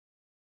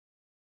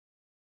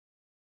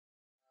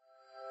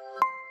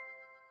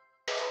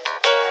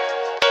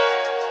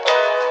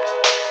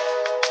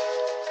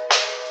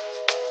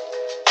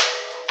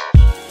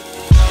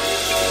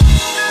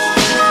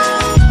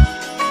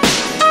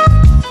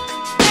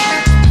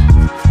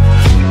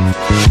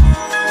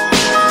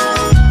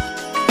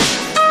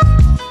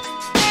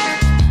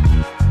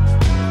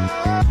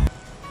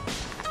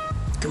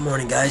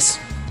guys,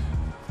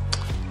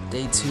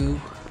 day 2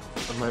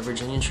 of my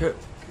Virginia trip.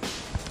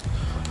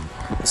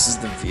 This is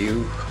the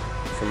view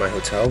from my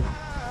hotel.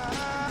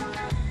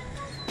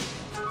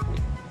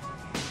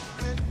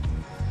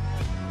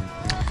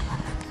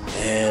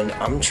 And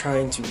I'm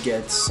trying to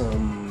get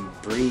some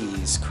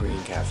Breeze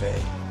Korean Cafe.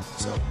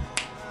 So,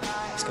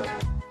 let's go.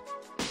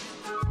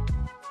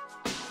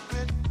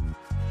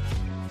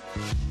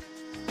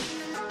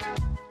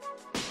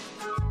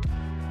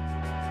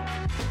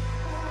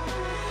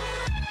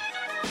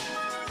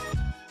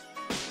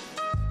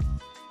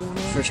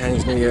 For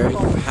Chinese New Year, you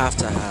have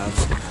to have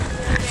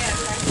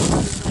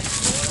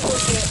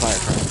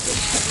firecrackers.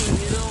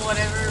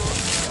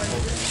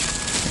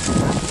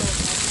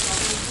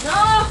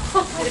 No!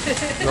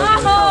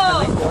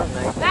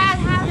 Bad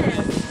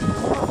habit!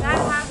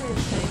 Bad habit!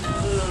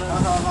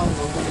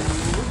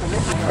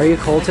 Are you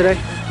cold today?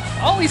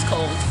 Always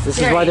cold. This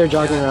is why they're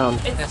jogging around.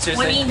 It's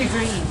 20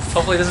 degrees.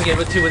 Hopefully it doesn't get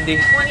too windy.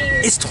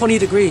 It's 20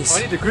 degrees.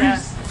 20 degrees?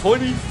 Yeah.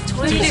 20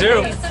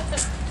 degrees.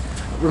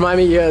 Remind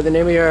me the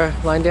name of your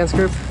line dance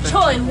group?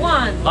 Choi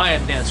One.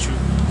 Lion dance troupe.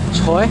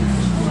 Choi?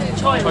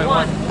 Choi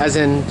One. As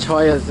in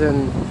Choi, as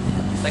in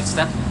like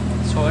step.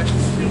 Choi.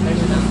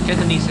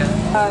 Cantonese.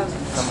 I'm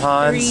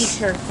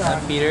Hans.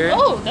 I'm Peter.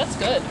 Oh, that's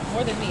good.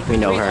 More than me. We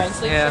know her.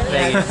 Yeah,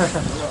 Megan.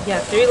 Yeah,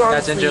 3 long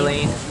That's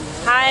Angeline.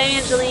 Hi,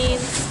 Angeline.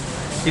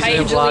 He's Hi,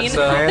 doing vlogs,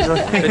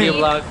 Angeline. video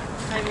vlog.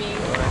 I mean,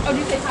 oh, do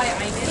you say hi,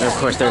 Aileen? And of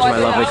course, there's my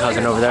lovely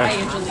cousin over there. Hi,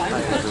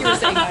 Angeline. You were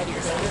saying hi to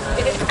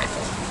yourself.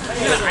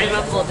 I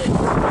muffled it.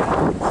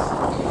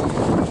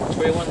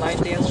 Choi One line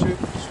dance troupe.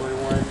 Choi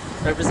One.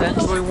 Represent.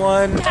 Choi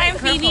One. Hi, I'm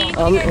Phoebe.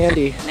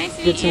 Andy. Nice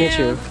to Good to meet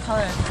you.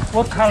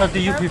 What color do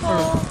you prefer?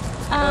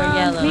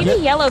 Yellow.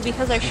 Maybe yellow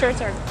because our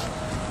shirts are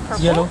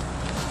purple. Yellow.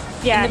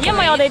 Yeah, 因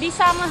為我哋啲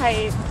衫咧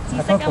係紫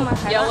色㗎嘛，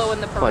係啦。 Yellow in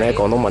the 哇，你 parade.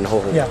 廣東文好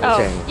好，好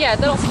正。 Yeah, I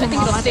think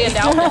it'll stand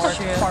out more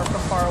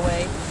from far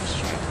away.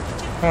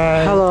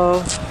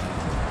 Hello.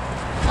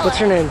 What's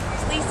your name?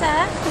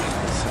 Lisa.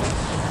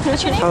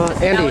 What's your name?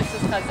 Andy.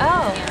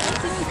 Oh.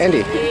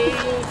 Andy.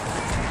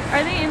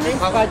 Are they in this?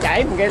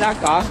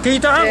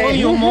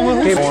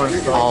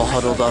 We're all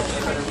huddled up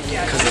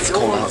because it's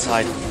cold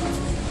outside.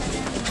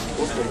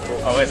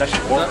 Oh, it's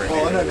actually warm.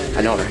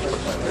 I know, right?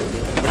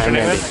 I'm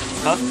Andy.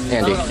 Huh?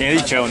 Andy.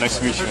 Andy Joe, nice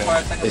to meet you.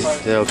 Is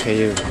it okay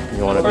you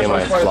want to be in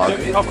my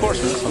vlog? Of course.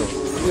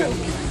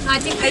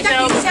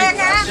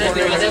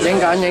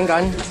 Nhanh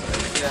gan.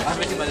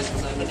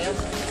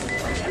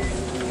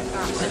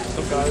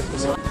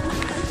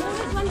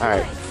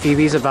 Alright,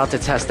 Phoebe's about to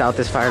test out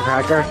this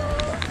firecracker.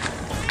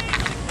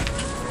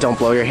 Don't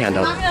blow your hand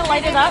I'm up. gonna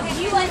light it up.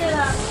 You light it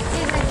up.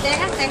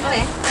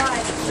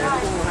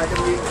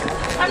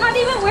 I'm not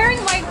even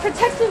wearing my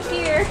protective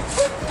gear.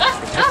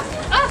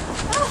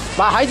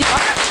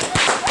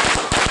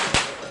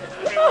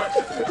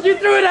 You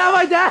threw it at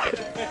my dad!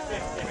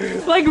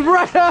 Like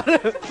right at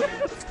him!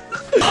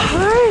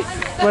 Hi!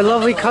 My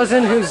lovely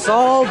cousin who's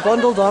all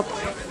bundled up.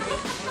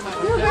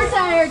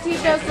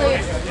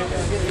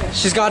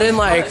 She's got in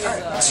like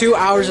 2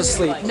 hours of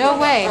sleep. No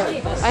way.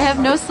 I have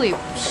no sleep.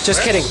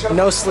 Just kidding,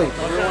 no sleep.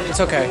 It's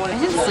okay. I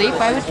didn't sleep.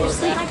 Why would you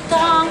sleep?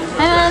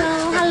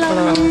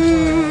 Hello.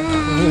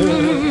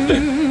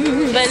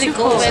 Very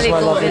cool, very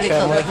cool, very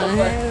cool.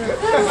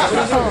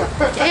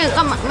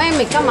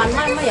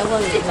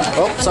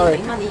 Oh, sorry.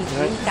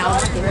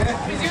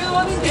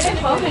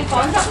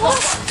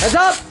 Heads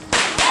up!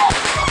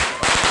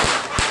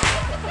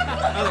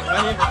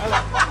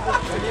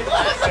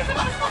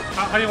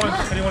 How do you want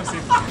to see?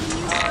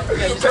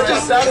 That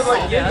just sounded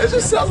like, it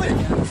just sounds like,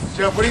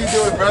 Jeff, what are you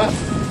doing, bro?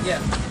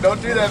 Yeah.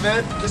 Don't do that,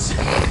 man. Just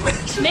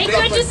Make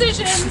good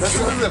decisions. This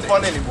isn't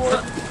fun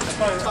anymore.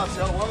 Come on,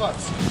 Shell, warm up.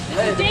 It's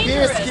Keep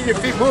dangerous. your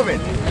feet moving.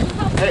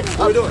 Hey,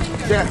 how we doing?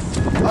 Yeah.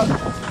 Up.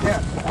 Yeah.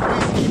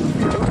 Please keep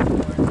your feet moving.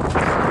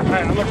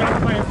 Alright, I'm gonna try to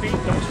find your feet.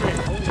 Don't swing.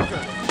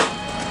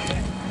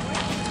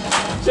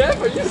 Jeff,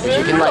 are you serious?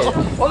 You can light it.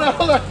 Hold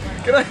on.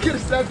 Can I get a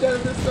Snapchat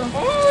of this stuff? Oh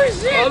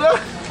shit! Hold on.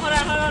 Hold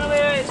on,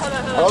 wait, hold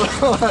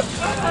on.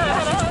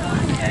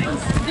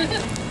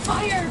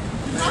 Fire!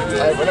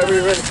 Alright, whenever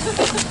you're ready.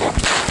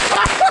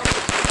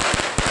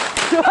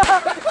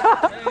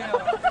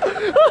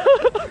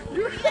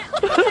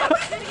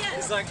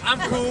 It's like, I'm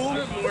cool.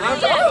 Do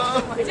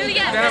it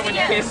again. Now when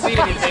you can't see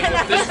anything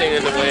with this thing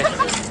in the way.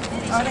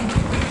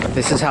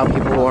 This is how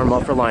people warm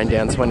up for line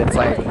dance when it's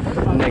like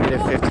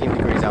negative 15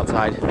 degrees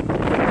outside.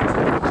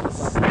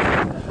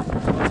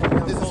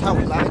 This is how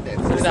we line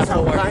dance. Look at that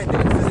footwork.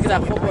 Look at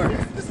that footwork.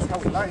 This is how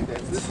we line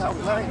dance. This is how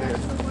we line dance.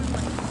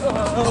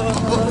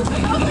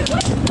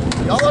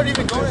 Y'all aren't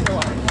even going in the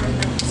line.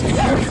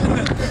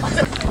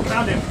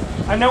 Found him.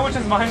 I know which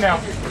is mine now.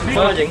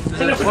 Flooding.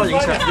 There's a flooding,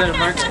 so I'm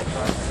mark.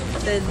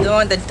 The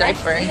one with the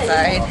diaper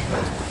inside.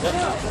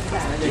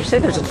 Did you say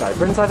there's a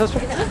diaper inside those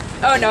drinks?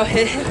 Oh no.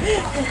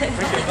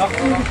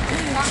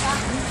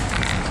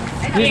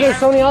 Use their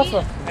Sony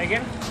Alpha.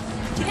 Megan?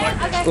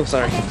 Oh,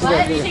 sorry.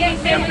 Taking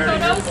family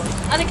photos?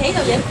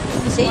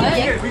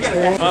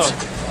 Oh.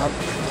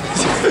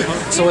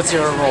 So what's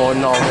your role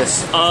in all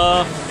this?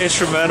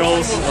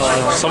 Instrumentals,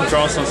 some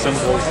drums, some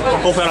cymbals.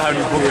 Hopefully I don't have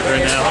any bookers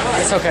right now.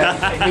 It's okay.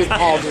 We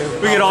all do.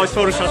 We can always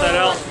Photoshop that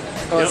out.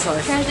 Oh, it's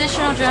fine.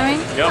 Transitional drumming.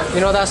 Yep.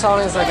 You know that song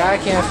is like, I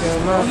can't feel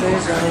my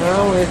face running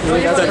around with you.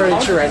 That's pretty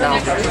true right now.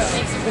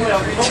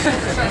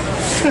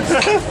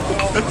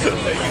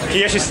 Can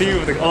you actually see me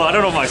with the, oh, I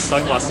don't know if my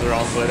sunglasses are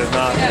on, but it's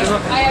not.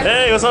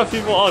 Hey, what's up,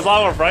 people? Oh, it's a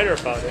lot more brighter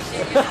about it.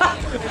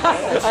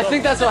 I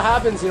think that's what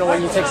happens, you know,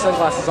 when you take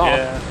sunglasses off.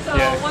 Yeah,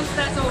 yeah. Once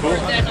that's over,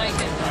 then I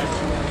can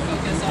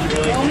focus on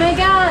it. Oh my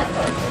god.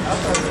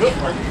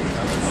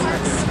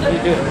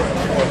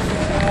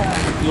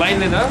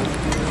 Line it up.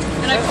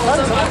 And I told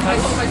them, I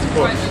told my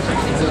supervisor to check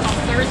things out on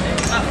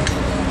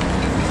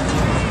Thursday.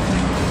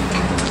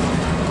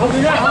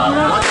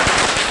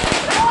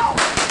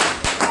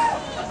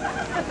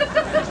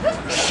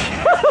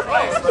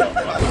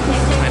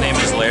 My name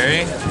is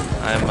Larry.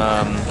 I'm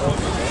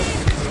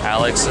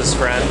Alex's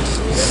friend,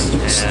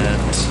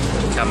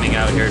 and coming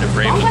out here to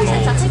Brave the Mold.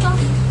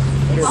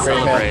 You're a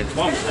brave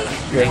man.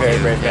 You're a very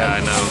brave man. Yeah, I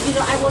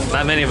know.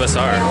 Not many of us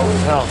are.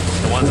 No.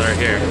 The ones that are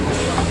here.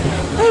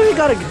 Well, we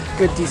got a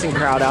good, decent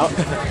crowd out.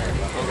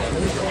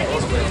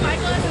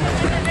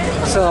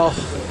 So,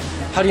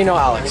 how do you know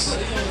Alex?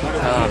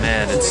 Oh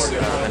man, it's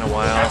been a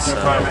while. So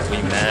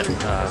we met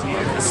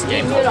on this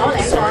game called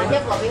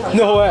Troupe-Choy,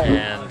 No way.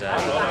 and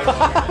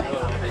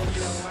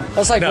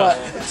That's like No. what?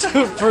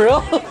 For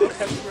real?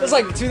 That's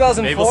like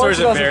 2004, Maple Story is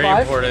a very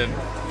 2005?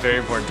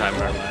 important time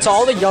in our lives. To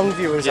all the young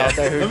viewers out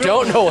there who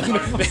don't know what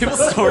Maple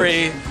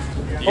Story.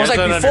 I was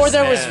like, before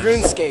there was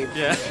RuneScape.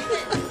 Yeah.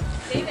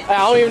 I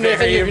don't even think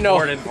Very you know.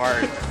 important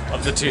part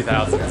of the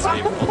 2000s,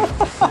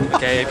 people.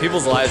 Okay,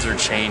 people's lives are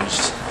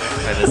changed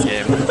by this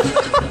game.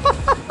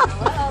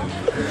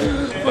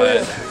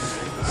 But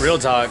real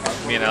talk,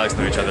 me and Alex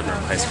know each other from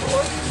high school.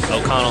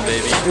 O'Connell,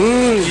 baby.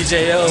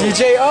 DJO.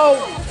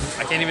 DJO!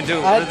 I can't even do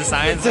it. What are the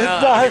signs now?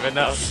 I don't even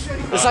know.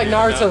 It's like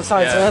Naruto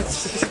signs, man.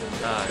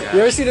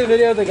 You ever see the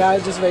video of the guy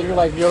just making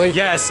like really...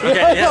 Yes,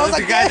 okay, I yeah. was The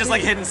like, guy just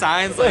like hitting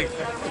signs like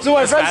So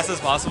my as friend's, fast as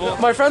possible.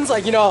 my friend's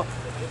like, you know,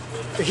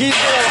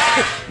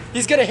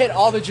 he's gonna hit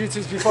all the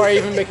jutsus before I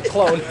even make a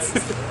clone.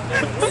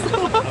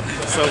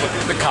 So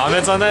the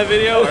comments on that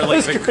video are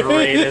like the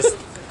greatest.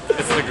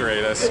 It's the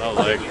greatest. I was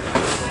like,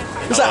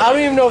 He's like, I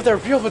don't even know if they're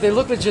real, but they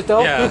look legit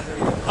though. yeah.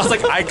 I was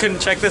like, I couldn't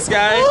check this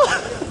guy.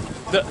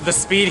 The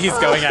speed he's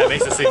going at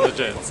makes it seem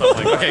legit. So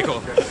I'm like, okay,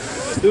 cool.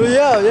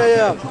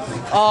 Yeah.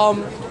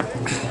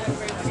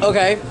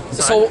 Okay,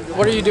 so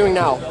what are you doing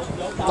now?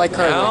 Like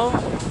currently? Now,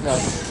 No.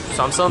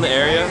 so I'm still in the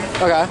area,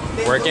 Okay.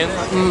 working.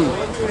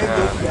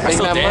 Yeah. I Make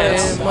still that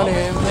dance. money.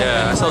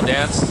 Yeah, I still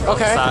dance.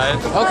 Okay. Outside.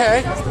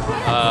 Okay.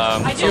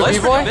 So You a life's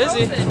b-boy?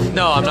 pretty busy.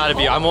 No, I'm not a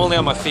b. I'm only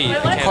on my feet.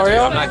 I can't do,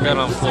 Choreo? I'm not good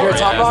on the floor. You're a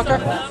top yeah. rocker?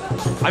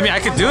 I mean, I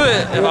could do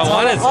it if I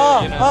wanted to.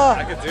 Oh, You know, oh.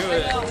 I could do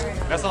it.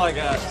 That's all I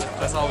got.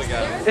 That's all we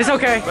got. It's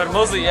okay. But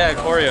mostly, yeah,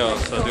 choreo.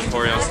 So do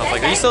choreo and stuff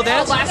like that. You still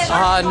dance? No,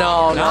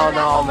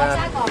 man.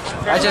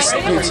 I just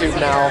YouTube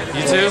now.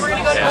 You too?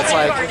 Yeah. It's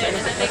like,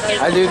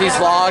 I do these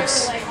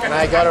vlogs, and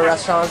I go to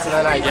restaurants, and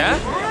then I Yeah?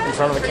 in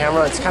front of the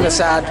camera. It's kind of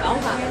sad,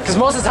 because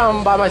most of the time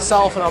I'm by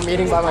myself, and I'm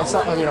eating by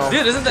myself, you know.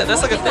 Dude,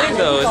 that's like a thing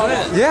though,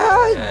 isn't it?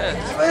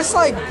 Yeah, it's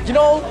like, you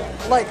know,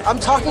 like I'm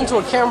talking to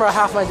a camera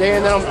half my day,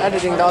 and then I'm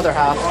editing the other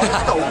half.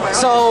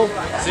 So,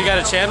 So you got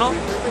a channel?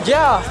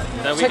 yeah,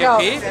 That we check get out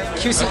paid?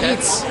 QC Okay.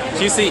 Eats.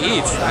 QC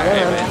Eats. All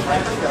right,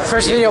 man.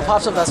 First video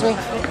pops up, that's me.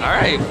 All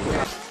right.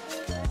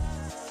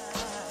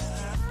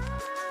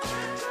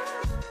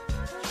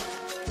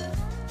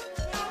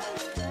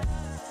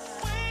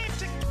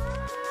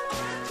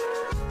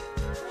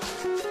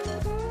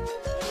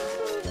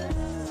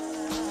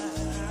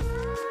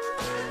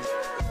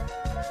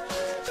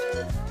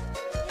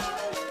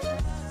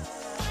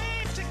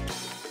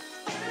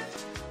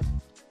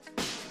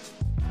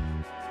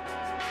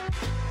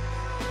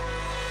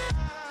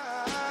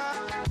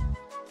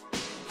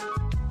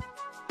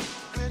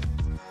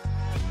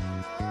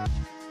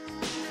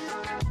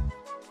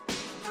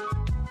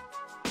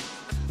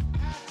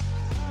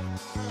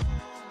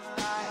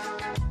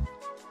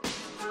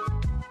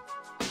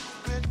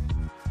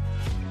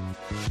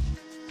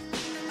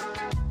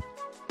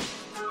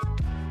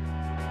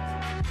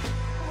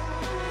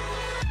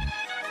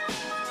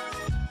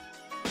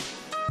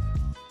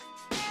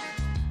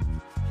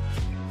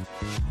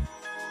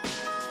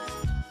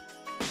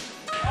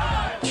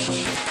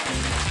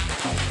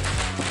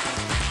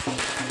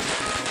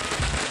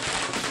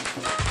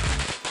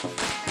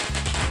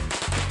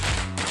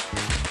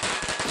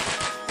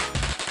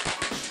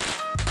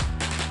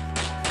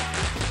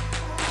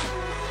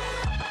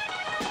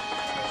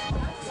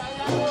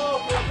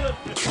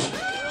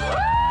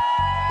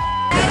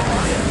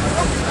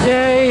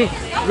 Yay!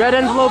 Red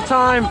envelope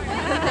time!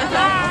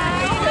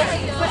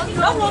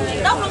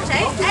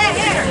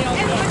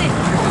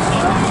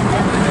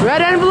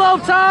 Red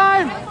envelope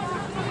time!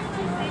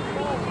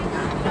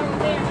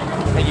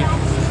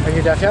 Are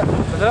you deaf yet?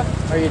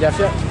 Are you deaf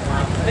yet?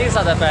 think it's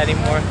not that bad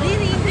anymore.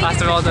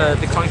 After all the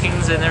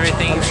clunkings and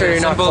everything. I'm sure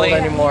you're not cold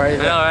anymore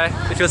either. I know,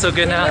 right? It feels so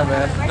good now. Yeah,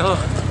 man. Oh,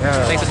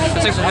 Yeah.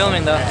 thanks for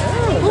filming though.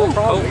 No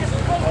problem.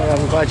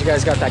 I'm glad you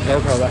guys got that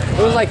GoPro back.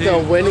 It was like the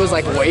wind was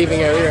like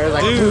waving everywhere.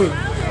 Like, Dude,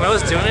 when I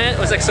was doing it, it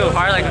was like so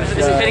hard. Like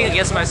it's hitting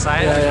against my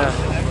side. Yeah.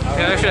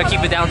 I should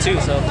keep it down too.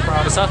 So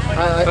what's up?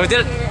 But we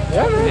did it.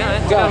 Yeah,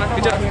 man. Yeah,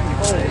 good job.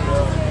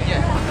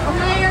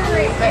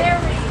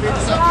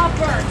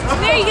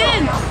 Very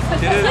good.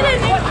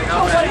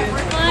 Put it in.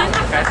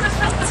 1,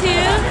 2,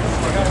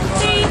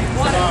 3.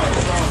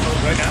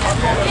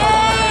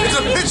 Yay! There's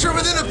a picture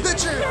within a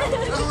picture.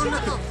 Oh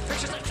no.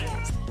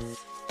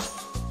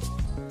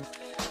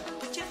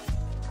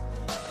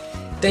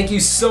 Thank you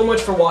so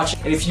much for watching,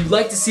 and if you'd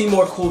like to see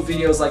more cool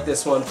videos like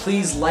this one,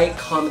 please like,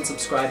 comment,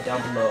 subscribe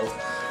down below.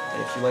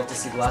 And if you'd like to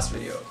see the last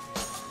video,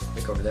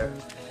 click over there.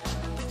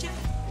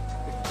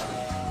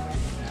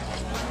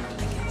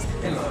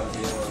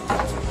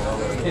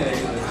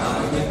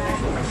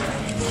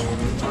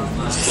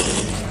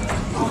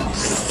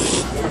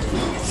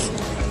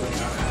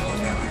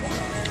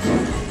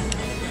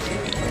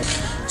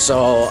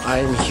 So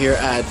I'm here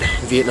at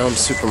Vietnam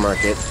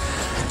Supermarket,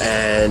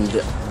 and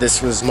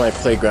this was my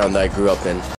playground that I grew up in.